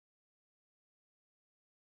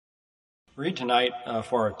read tonight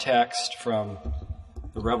for our text from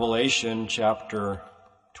Revelation chapter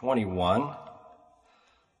 21.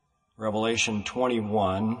 Revelation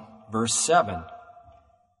 21, verse 7.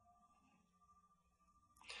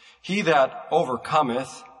 He that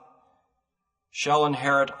overcometh shall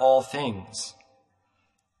inherit all things,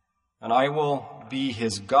 and I will be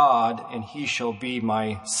his God, and he shall be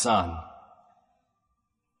my son.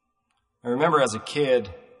 I remember as a kid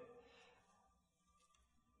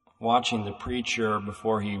watching the preacher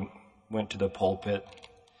before he went to the pulpit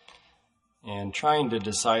and trying to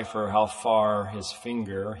decipher how far his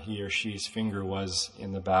finger, he or she's finger, was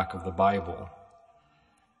in the back of the Bible.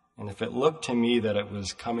 And if it looked to me that it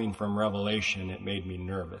was coming from Revelation, it made me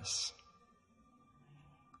nervous.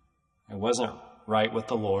 I wasn't right with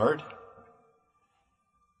the Lord,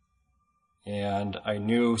 and I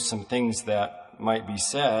knew some things that might be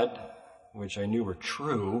said, which I knew were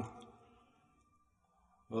true.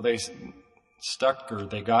 Well, they stuck, or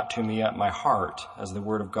they got to me at my heart, as the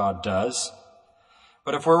Word of God does.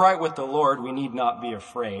 But if we're right with the Lord, we need not be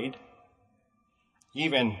afraid.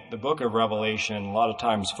 Even the book of Revelation, a lot of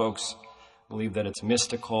times folks believe that it's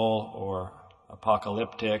mystical or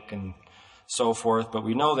apocalyptic and so forth, but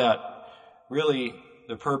we know that really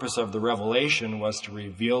the purpose of the revelation was to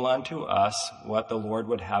reveal unto us what the Lord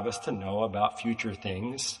would have us to know about future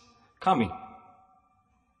things coming.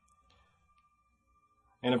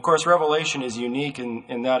 And of course, Revelation is unique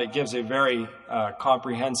in that it gives a very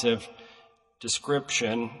comprehensive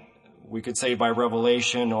description, we could say by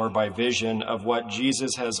revelation or by vision, of what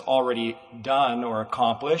Jesus has already done or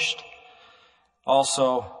accomplished.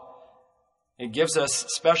 Also, it gives us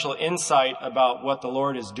special insight about what the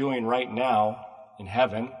Lord is doing right now in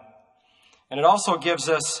heaven. And it also gives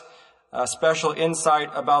us a special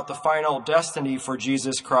insight about the final destiny for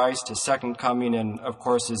Jesus Christ, his second coming, and of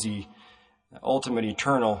course his ultimate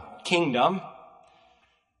eternal kingdom.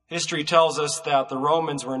 History tells us that the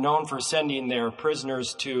Romans were known for sending their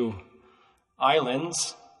prisoners to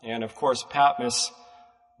islands, and of course Patmos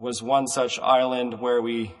was one such island where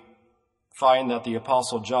we find that the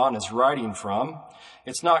Apostle John is writing from.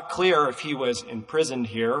 It's not clear if he was imprisoned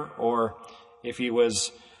here or if he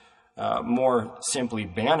was more simply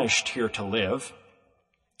banished here to live.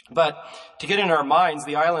 But to get in our minds,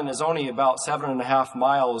 the island is only about 7.5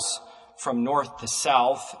 miles from north to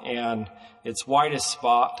south, and its widest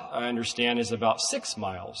spot, I understand, is about 6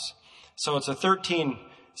 miles. So it's a 13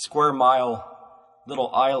 square mile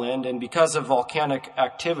little island, and because of volcanic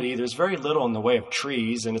activity, there's very little in the way of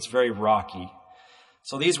trees, and it's very rocky.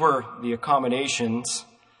 So these were the accommodations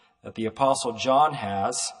that the Apostle John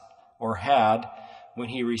has, or had, when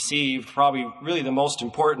he received probably really the most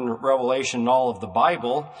important revelation in all of the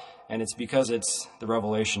Bible, and it's because it's the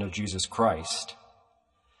revelation of Jesus Christ.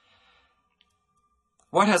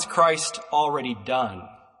 What has Christ already done?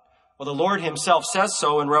 Well, the Lord himself says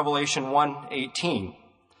so in Revelation 1:18.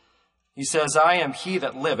 He says, I am he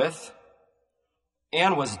that liveth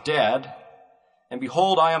and was dead, and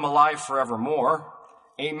behold, I am alive forevermore.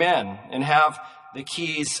 Amen. And have the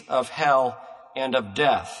keys of hell and of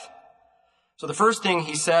death. So the first thing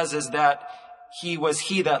he says is that he was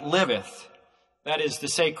he that liveth. That is to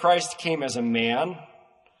say, Christ came as a man.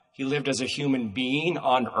 He lived as a human being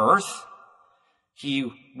on earth.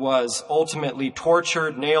 He was ultimately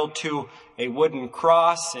tortured, nailed to a wooden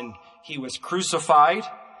cross, and he was crucified,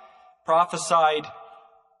 prophesied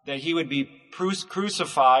that he would be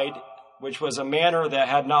crucified, which was a manner that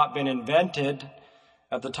had not been invented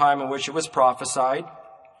at the time in which it was prophesied.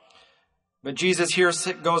 But Jesus here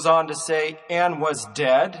goes on to say, and was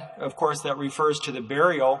dead. Of course, that refers to the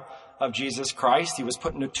burial of Jesus Christ. He was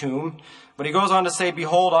put in a tomb. But he goes on to say,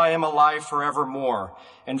 behold, I am alive forevermore.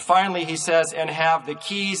 And finally, he says, and have the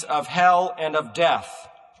keys of hell and of death.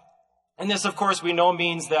 And this, of course, we know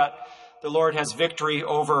means that the Lord has victory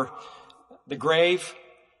over the grave,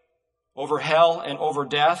 over hell, and over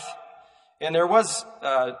death. And there was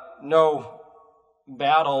no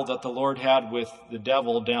battle that the Lord had with the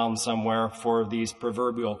devil down somewhere for these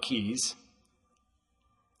proverbial keys.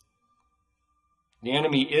 The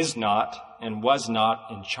enemy is not and was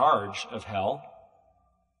not in charge of hell.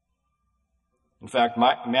 In fact,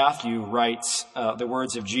 Matthew writes the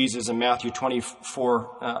words of Jesus in Matthew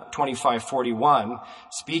 25:41,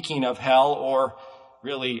 speaking of hell, or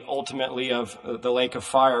really ultimately of the lake of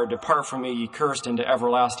fire. Depart from me, ye cursed, into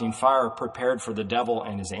everlasting fire, prepared for the devil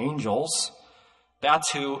and his angels.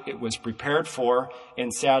 That's who it was prepared for,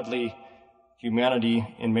 and sadly, humanity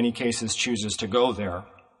in many cases chooses to go there.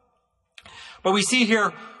 But we see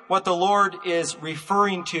here what the Lord is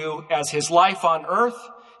referring to as his life on earth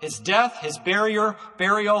his death, his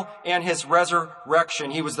burial, and his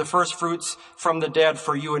resurrection. He was the first fruits from the dead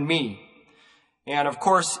for you and me. And of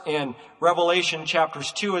course, in Revelation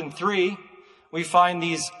chapters 2 and 3, we find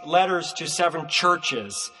these letters to 7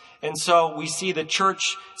 churches. And so we see the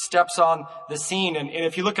church steps on the scene. And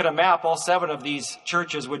if you look at a map, all 7 of these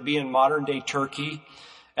churches would be in modern-day Turkey.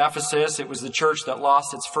 Ephesus, it was the church that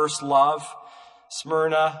lost its first love.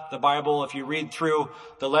 Smyrna, the Bible, if you read through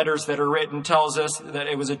the letters that are written, tells us that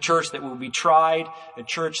it was a church that would be tried, a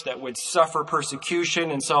church that would suffer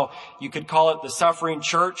persecution, and so you could call it the suffering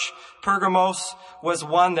church. Pergamos was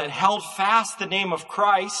one that held fast the name of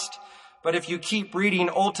Christ, but if you keep reading,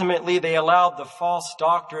 ultimately they allowed the false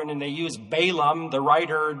doctrine, and they used Balaam, the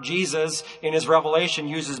writer, Jesus, in his Revelation,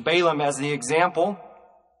 uses Balaam as the example.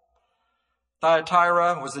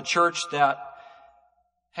 Thyatira was the church that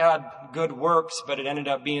had good works, but it ended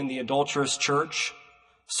up being the adulterous church.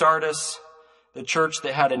 Sardis, the church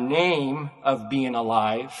that had a name of being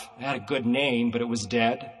alive. It had a good name, but it was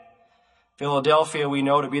dead. Philadelphia, we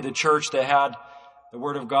know to be the church that had, the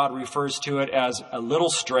Word of God refers to it as a little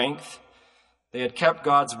strength. They had kept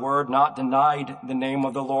God's word, not denied the name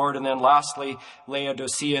of the Lord. And then lastly,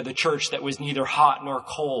 Laodicea, the church that was neither hot nor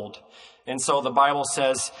cold. And so the Bible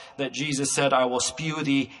says that Jesus said, I will spew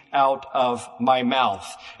thee out of my mouth.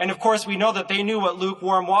 And of course, we know that they knew what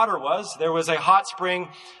lukewarm water was. There was a hot spring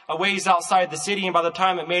a ways outside the city, and by the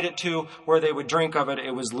time it made it to where they would drink of it,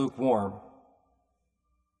 it was lukewarm.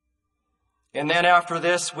 And then after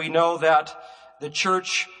this, we know that the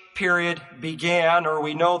church period began, or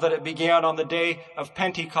we know that it began on the day of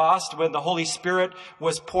Pentecost when the Holy Spirit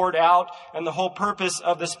was poured out, and the whole purpose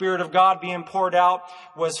of the Spirit of God being poured out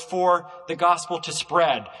was for the gospel to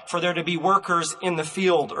spread, for there to be workers in the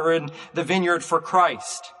field or in the vineyard for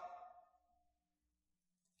Christ.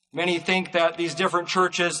 Many think that these different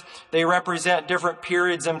churches, they represent different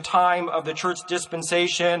periods in time of the church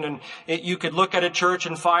dispensation, and you could look at a church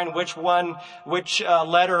and find which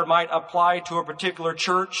letter might apply to a particular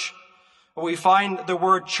church. We find the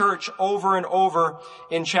word church over and over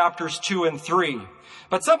in chapters 2 and 3.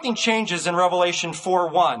 But something changes in Revelation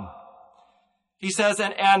 4:1. He says,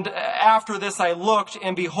 and after this I looked,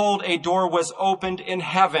 and behold, a door was opened in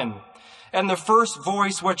heaven. And the first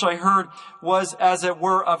voice which I heard was as it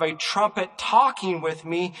were of a trumpet talking with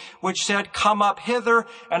me, which said, Come up hither,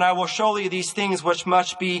 and I will show thee these things which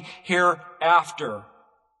must be hereafter.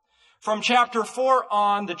 From chapter 4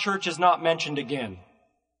 on, the church is not mentioned again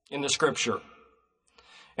in the scripture.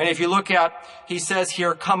 And if you look at, he says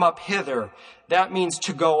here, come up hither. That means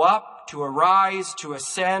to go up, to arise, to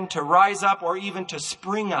ascend, to rise up, or even to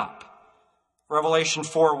spring up. Revelation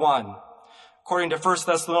 4:1. According to 1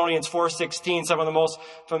 Thessalonians 4:16, some of the most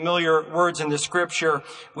familiar words in the scripture,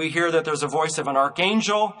 we hear that there's a voice of an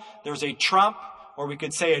archangel, there's a trump, or we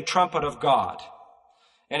could say a trumpet of God.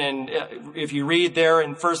 And if you read there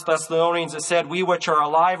in 1 Thessalonians, it said, we which are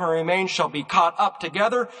alive and remain shall be caught up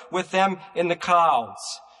together with them in the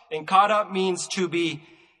clouds. And caught up means to be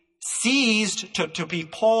seized, to be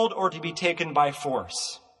pulled, or to be taken by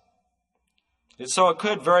force. And so it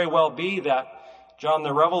could very well be that John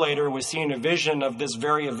the Revelator was seeing a vision of this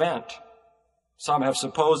very event. Some have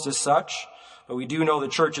supposed as such, but we do know the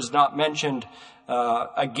church is not mentioned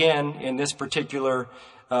again in this particular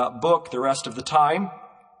book the rest of the time.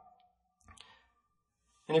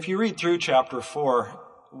 And if you read through chapter 4,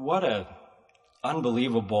 what an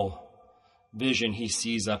unbelievable vision he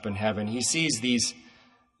sees up in heaven. He sees these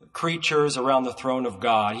creatures around the throne of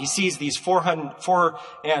God. He sees these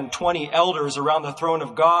 420 elders around the throne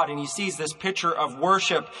of God, and he sees this picture of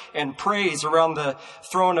worship and praise around the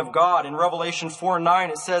throne of God. In Revelation 4:9,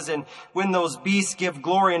 it says, and when those beasts give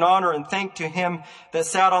glory and honor and thank to him that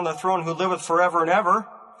sat on the throne who liveth forever and ever.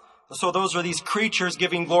 So those are these creatures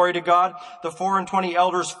giving glory to God. The 420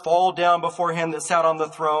 elders fall down before him that sat on the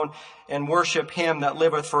throne and worship him that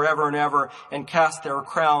liveth forever and ever, and cast their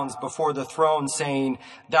crowns before the throne, saying,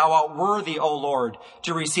 Thou art worthy, O Lord,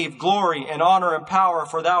 to receive glory and honor and power,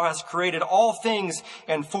 for thou hast created all things,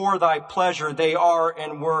 and for thy pleasure they are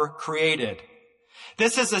and were created.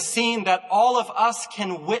 This is a scene that all of us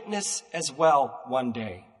can witness as well one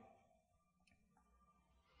day.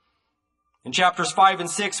 In chapters 5 and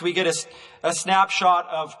 6, we get a snapshot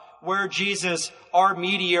of where Jesus, our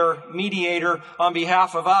mediator on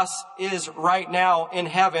behalf of us, is right now in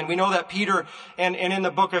heaven. We know that Peter, and in the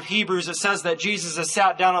book of Hebrews, it says that Jesus is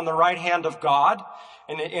sat down on the right hand of God.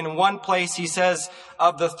 And in one place, he says,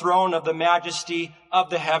 of the throne of the majesty of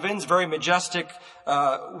the heavens, very majestic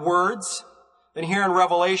words. Then here in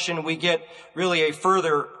Revelation, we get really a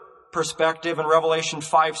further perspective in Revelation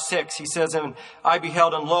 5:6. He says, "And I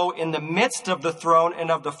beheld, and lo, in the midst of the throne and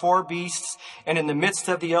of the four beasts, and in the midst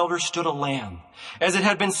of the elders stood a lamb, as it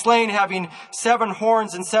had been slain, having 7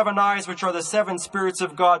 horns and 7 eyes, which are the 7 spirits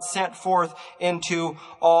of God sent forth into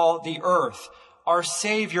all the earth." Our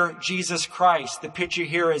Savior, Jesus Christ, the picture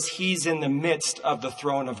here is He's in the midst of the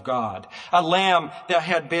throne of God, a lamb that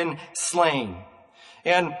had been slain.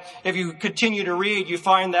 And if you continue to read, you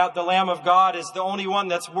find that the Lamb of God is the only one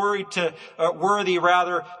that's worthy to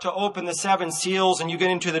open the 7 seals, and you get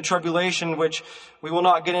into the tribulation, which we will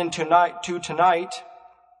not get into tonight.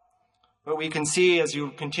 But we can see as you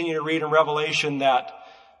continue to read in Revelation that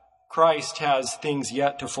Christ has things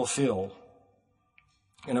yet to fulfill.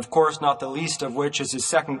 And of course, not the least of which is His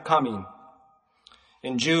second coming.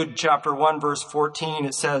 In Jude chapter 1, verse 14,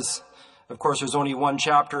 it says, of course, there's only one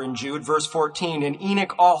chapter in Jude, verse 14, "And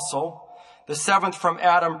Enoch also, the 7th from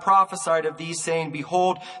Adam, prophesied of these, saying,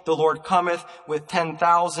 Behold, the Lord cometh with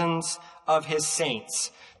 10,000s of His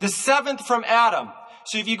saints." The 7th from Adam.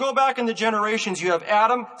 So if you go back in the generations, you have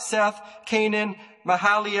Adam, Seth, Canaan,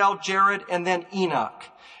 Mahalalel, Jared, and then Enoch.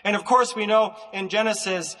 And of course, we know in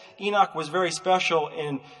Genesis, Enoch was very special.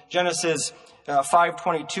 In Genesis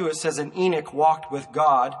 5:22, it says, "And Enoch walked with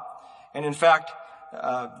God." And in fact,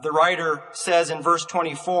 the writer says in verse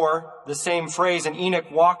 24, the same phrase, "And Enoch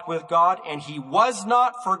walked with God, and he was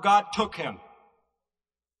not, for God took him."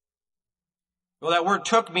 Well, that word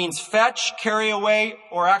took means fetch, carry away,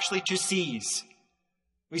 or actually to seize.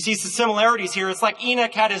 We see some similarities here. It's like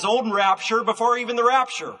Enoch had his own rapture before even the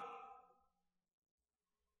rapture.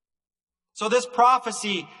 So this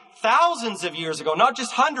prophecy, thousands of years ago, not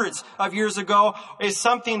just hundreds of years ago, is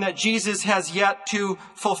something that Jesus has yet to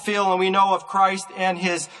fulfill. And we know of Christ and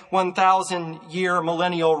His 1,000-year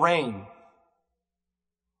millennial reign.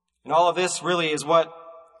 And all of this really is what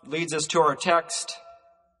leads us to our text.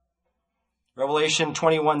 Revelation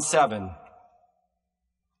 21:7.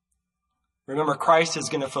 Remember, Christ is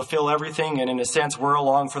going to fulfill everything, and in a sense, we're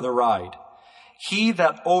along for the ride. "He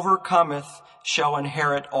that overcometh shall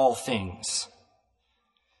inherit all things."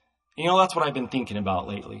 You know, that's what I've been thinking about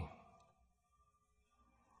lately.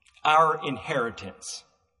 Our inheritance.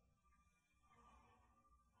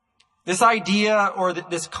 This idea or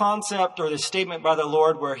this concept or this statement by the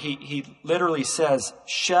Lord where He literally says,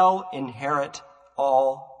 "shall inherit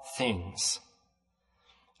all things."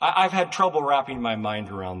 I've had trouble wrapping my mind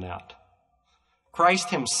around that. Christ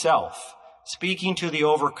Himself speaking to the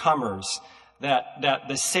overcomers that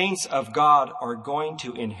the saints of God are going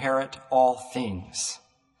to inherit all things.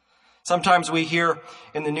 Sometimes we hear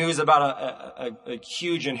in the news about a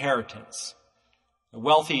huge inheritance. A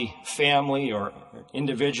wealthy family or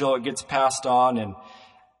individual, it gets passed on, and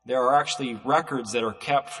there are actually records that are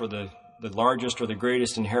kept for the largest or the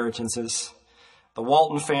greatest inheritances. The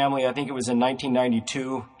Walton family, I think it was in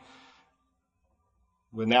 1992,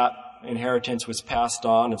 when that inheritance was passed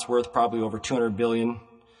on. It's worth probably over $200 billion,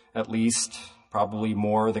 at least, probably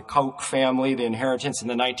more. The Koch family, the inheritance in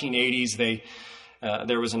the 1980s,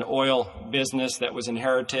 there was an oil business that was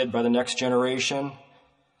inherited by the next generation.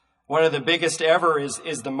 One of the biggest ever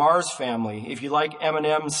is the Mars family. If you like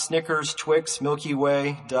M&M's, Snickers, Twix, Milky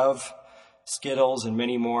Way, Dove, Skittles, and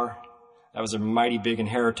many more, that was a mighty big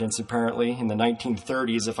inheritance apparently in the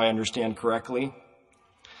 1930s, if I understand correctly.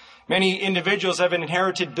 Many individuals have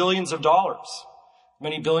inherited billions of dollars.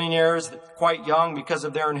 Many billionaires quite young because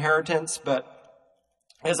of their inheritance. But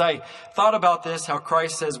as I thought about this, how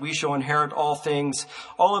Christ says we shall inherit all things,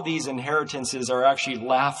 all of these inheritances are actually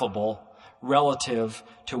laughable relative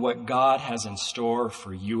to what God has in store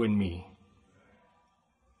for you and me.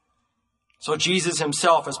 So Jesus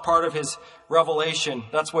Himself, as part of His revelation,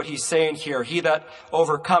 that's what He's saying here. "He that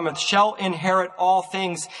overcometh shall inherit all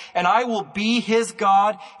things, and I will be his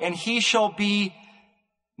God, and he shall be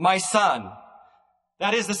my son."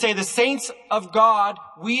 That is to say, the saints of God,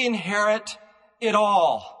 we inherit it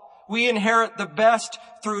all. We inherit the best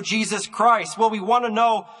through Jesus Christ. Well, we want to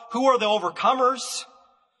know, who are the overcomers?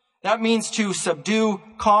 That means to subdue,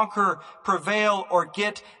 conquer, prevail, or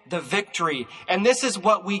get the victory. And this is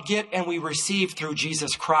what we get and we receive through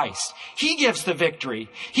Jesus Christ. He gives the victory.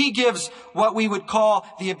 He gives what we would call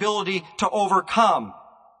the ability to overcome.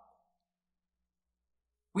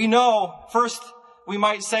 We know, first, we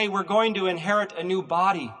might say we're going to inherit a new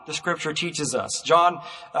body, the Scripture teaches us.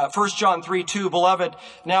 1 John 3:2, "Beloved,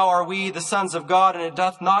 now are we the sons of God, and it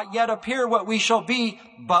doth not yet appear what we shall be,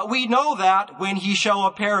 but we know that when He shall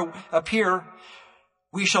appear,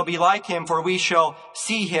 we shall be like Him, for we shall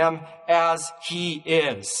see Him as He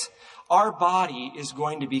is." Our body is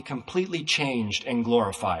going to be completely changed and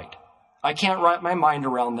glorified. I can't wrap my mind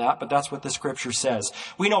around that, but that's what the scripture says.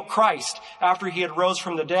 We know Christ, after he had rose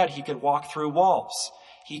from the dead, he could walk through walls.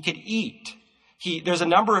 He could eat. There's a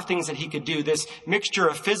number of things that he could do. This mixture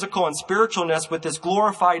of physical and spiritualness with this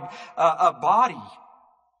glorified body.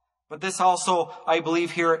 But this also, I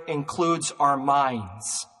believe here, includes our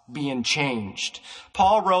minds being changed.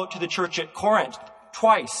 Paul wrote to the church at Corinth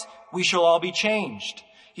twice, we shall all be changed.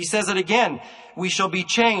 He says it again, we shall be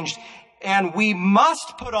changed. And we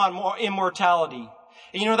must put on more immortality.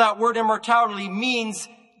 And you know, that word immortality means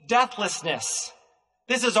deathlessness.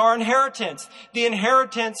 This is our inheritance, the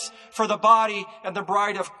inheritance for the body and the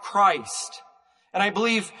bride of Christ. And I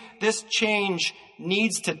believe this change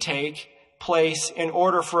needs to take place in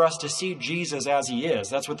order for us to see Jesus as he is.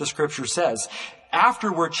 That's what the scripture says.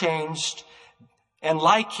 After we're changed and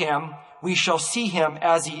like him, we shall see him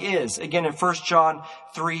as he is. Again, in 1 John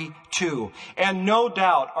 3:2. And no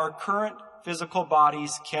doubt our current physical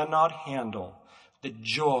bodies cannot handle the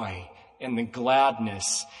joy and the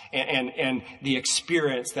gladness and the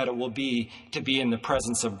experience that it will be to be in the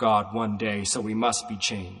presence of God one day. So we must be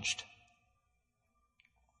changed.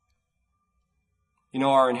 You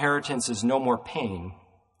know, our inheritance is no more pain,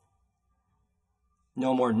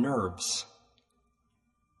 no more nerves,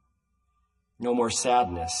 no more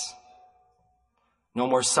sadness, no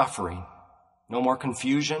more suffering, no more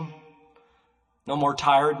confusion, no more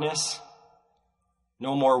tiredness,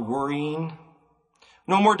 no more worrying,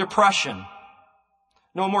 no more depression,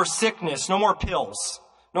 no more sickness, no more pills,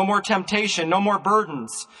 no more temptation, no more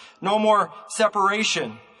burdens, no more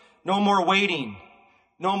separation, no more waiting,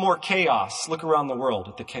 no more chaos. Look around the world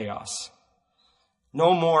at the chaos.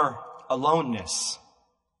 No more aloneness,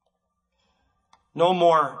 no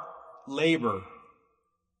more labor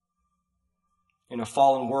in a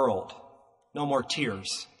fallen world. No more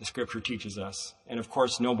tears, the scripture teaches us. And of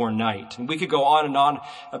course, no more night. And we could go on and on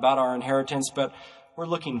about our inheritance, but we're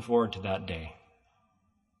looking forward to that day.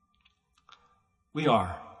 We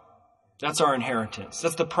are. That's our inheritance.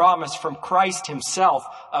 That's the promise from Christ himself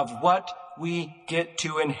of what we get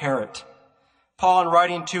to inherit. Paul, in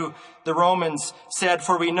writing to the Romans, said,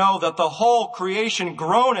 "For we know that the whole creation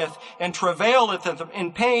groaneth and travaileth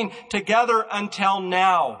in pain together until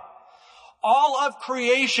now." All of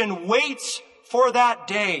creation waits for that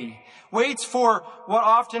day, waits for what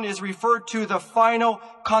often is referred to the final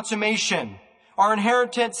consummation. Our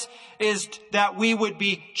inheritance is that we would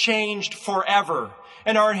be changed forever.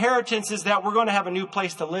 And our inheritance is that we're going to have a new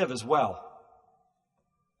place to live as well.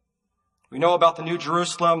 We know about the New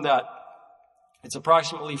Jerusalem that it's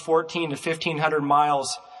approximately 14 to 1,500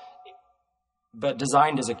 miles, but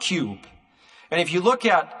designed as a cube. And if you look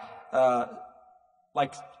at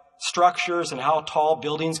structures and how tall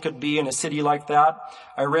buildings could be in a city like that,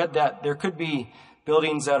 I read that there could be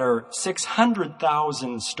buildings that are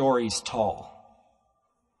 600,000 stories tall.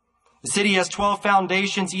 The city has 12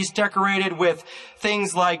 foundations, each decorated with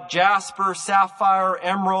things like jasper, sapphire,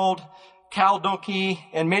 emerald, caldunky,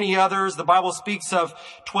 and many others. The Bible speaks of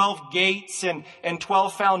 12 gates and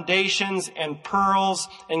 12 foundations and pearls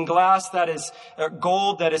and glass that is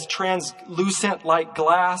gold that is translucent like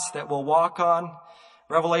glass that we'll walk on.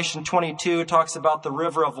 Revelation 22 talks about the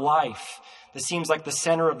river of life that seems like the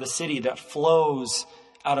center of the city that flows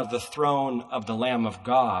out of the throne of the Lamb of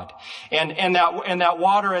God. And that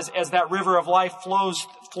water, as that river of life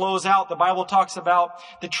flows out, the Bible talks about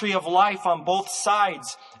the tree of life on both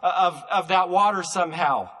sides of that water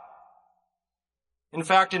somehow. In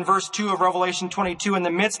fact, in verse 2 of Revelation 22, in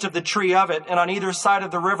the midst of the tree of it, and on either side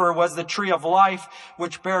of the river was the tree of life,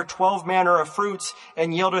 which bare 12 manner of fruits,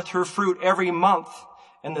 and yieldeth her fruit every month.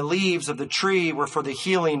 And the leaves of the tree were for the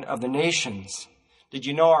healing of the nations. Did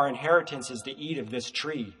you know our inheritance is to eat of this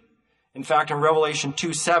tree? In fact, in Revelation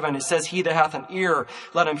 2:7, it says, "He that hath an ear,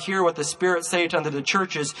 let him hear what the Spirit saith unto the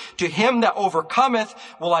churches. To him that overcometh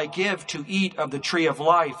will I give to eat of the tree of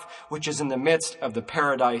life, which is in the midst of the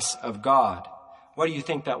paradise of God." What do you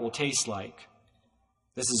think that will taste like?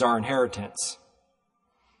 This is our inheritance.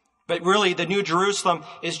 But really, the New Jerusalem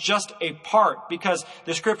is just a part, because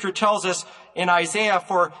the scripture tells us in Isaiah,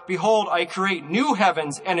 "For behold, I create new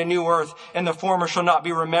heavens and a new earth, and the former shall not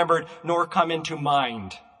be remembered, nor come into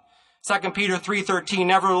mind." 2 Peter 3:13,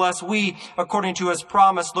 "Nevertheless we, according to his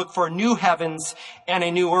promise, look for new heavens and a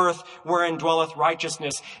new earth wherein dwelleth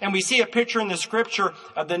righteousness." And we see a picture in the scripture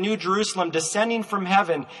of the New Jerusalem descending from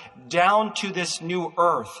heaven down to this new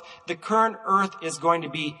earth. The current earth is going to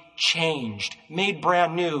be changed, made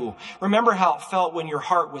brand new. Remember how it felt when your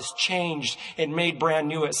heart was changed and made brand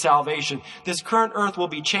new at salvation. This current earth will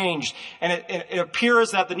be changed, and it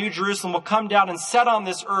appears that the New Jerusalem will come down and set on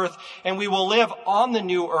this earth, and we will live on the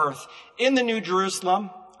new earth in the New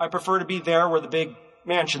Jerusalem I prefer to be there where the big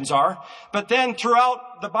mansions are. But then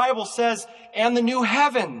throughout the Bible says, and the new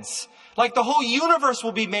heavens, like the whole universe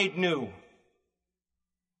will be made new.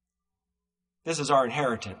 This is our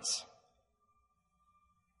inheritance.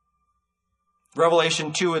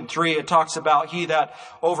 Revelation 2 and 3, it talks about he that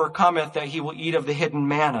overcometh, that he will eat of the hidden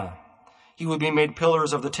manna. He will be made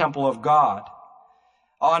pillars of the temple of God.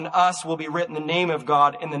 On us will be written the name of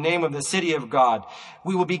God and the name of the city of God.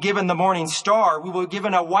 We will be given the morning star. We will be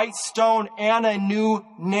given a white stone and a new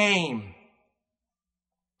name.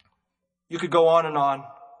 You could go on and on.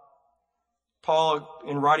 Paul,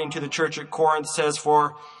 in writing to the church at Corinth, says,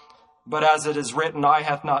 But as it is written, eye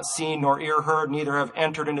hath not seen, nor ear heard, neither have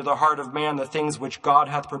entered into the heart of man the things which God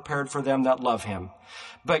hath prepared for them that love him.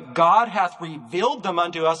 But God hath revealed them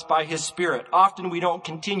unto us by his Spirit. Often we don't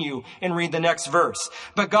continue and read the next verse.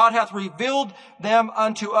 But God hath revealed them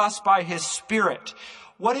unto us by his Spirit.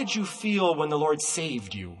 What did you feel when the Lord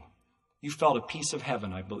saved you? You felt a piece of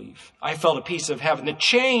heaven, I believe. I felt a piece of heaven. The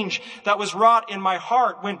change that was wrought in my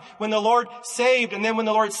heart when the Lord saved, and then when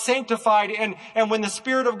the Lord sanctified, and when the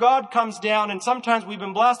Spirit of God comes down, and sometimes we've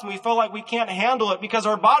been blessed and we feel like we can't handle it because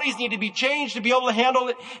our bodies need to be changed to be able to handle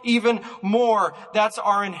it even more. That's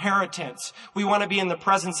our inheritance. We want to be in the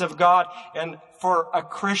presence of God, and for a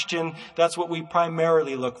Christian, that's what we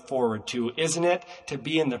primarily look forward to, isn't it? To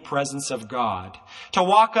be in the presence of God. To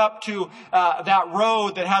walk up to that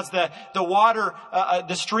road that has the water,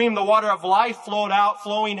 the stream, the water of life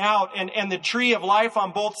flowing out, and the tree of life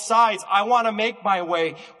on both sides. I want to make my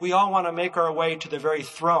way. We all want to make our way to the very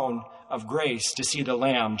throne of grace to see the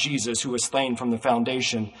Lamb, Jesus, who was slain from the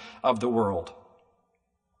foundation of the world.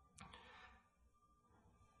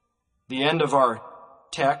 The end of our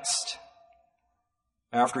text,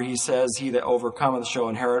 after he says, he that overcometh shall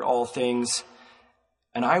inherit all things,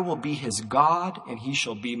 and I will be his God, and he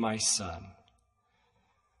shall be my son.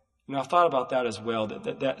 You know, I've thought about that as well.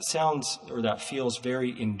 That sounds, or that feels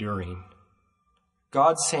very enduring.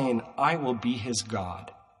 God's saying, I will be his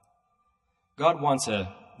God. God wants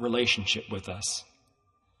a relationship with us.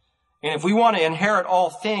 And if we want to inherit all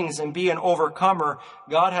things and be an overcomer,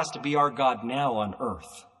 God has to be our God now on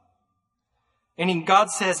earth. And God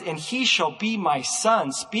says, and he shall be my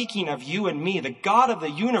son, speaking of you and me, the God of the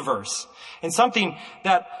universe. And something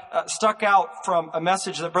that stuck out from a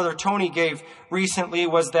message that Brother Tony gave recently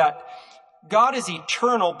was that God is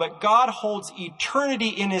eternal, but God holds eternity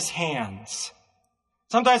in his hands.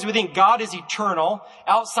 Sometimes we think God is eternal,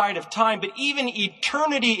 outside of time, but even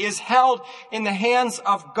eternity is held in the hands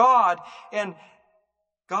of God. And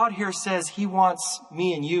God here says he wants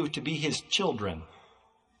me and you to be his children.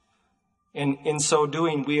 And in so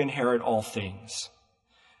doing, we inherit all things.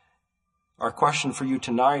 Our question for you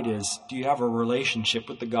tonight is, do you have a relationship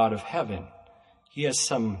with the God of heaven? He has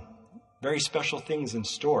some very special things in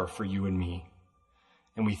store for you and me.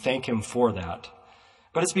 And we thank him for that.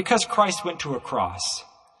 But it's because Christ went to a cross.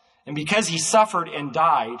 And because he suffered and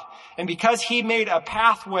died, and because he made a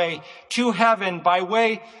pathway to heaven by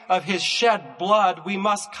way of his shed blood, we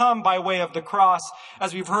must come by way of the cross,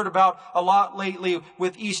 as we've heard about a lot lately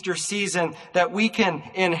with Easter season, that we can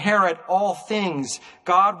inherit all things.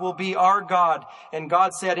 God will be our God, and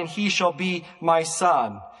God said, and he shall be my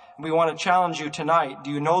son. We want to challenge you tonight.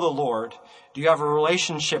 Do you know the Lord? Do you have a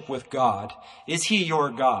relationship with God? Is he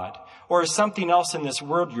your God? Or is something else in this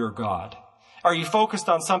world your God? Are you focused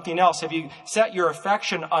on something else? Have you set your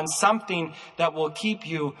affection on something that will keep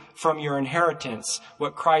you from your inheritance,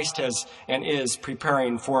 what Christ has and is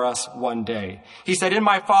preparing for us one day? He said, in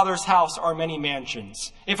my Father's house are many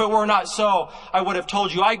mansions. If it were not so, I would have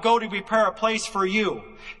told you, I go to prepare a place for you.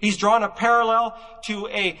 He's drawn a parallel to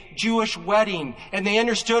a Jewish wedding, and they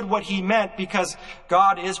understood what he meant because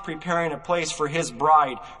God is preparing a place for his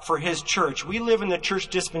bride, for his church. We live in the church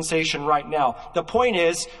dispensation right now. The point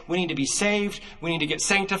is, we need to be saved. We need to get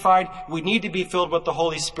sanctified. We need to be filled with the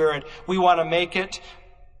Holy Spirit. We want to make it.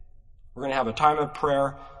 We're going to have a time of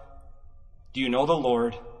prayer. Do you know the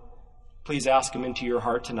Lord? Please ask him into your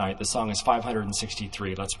heart tonight. The song is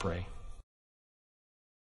 563. Let's pray.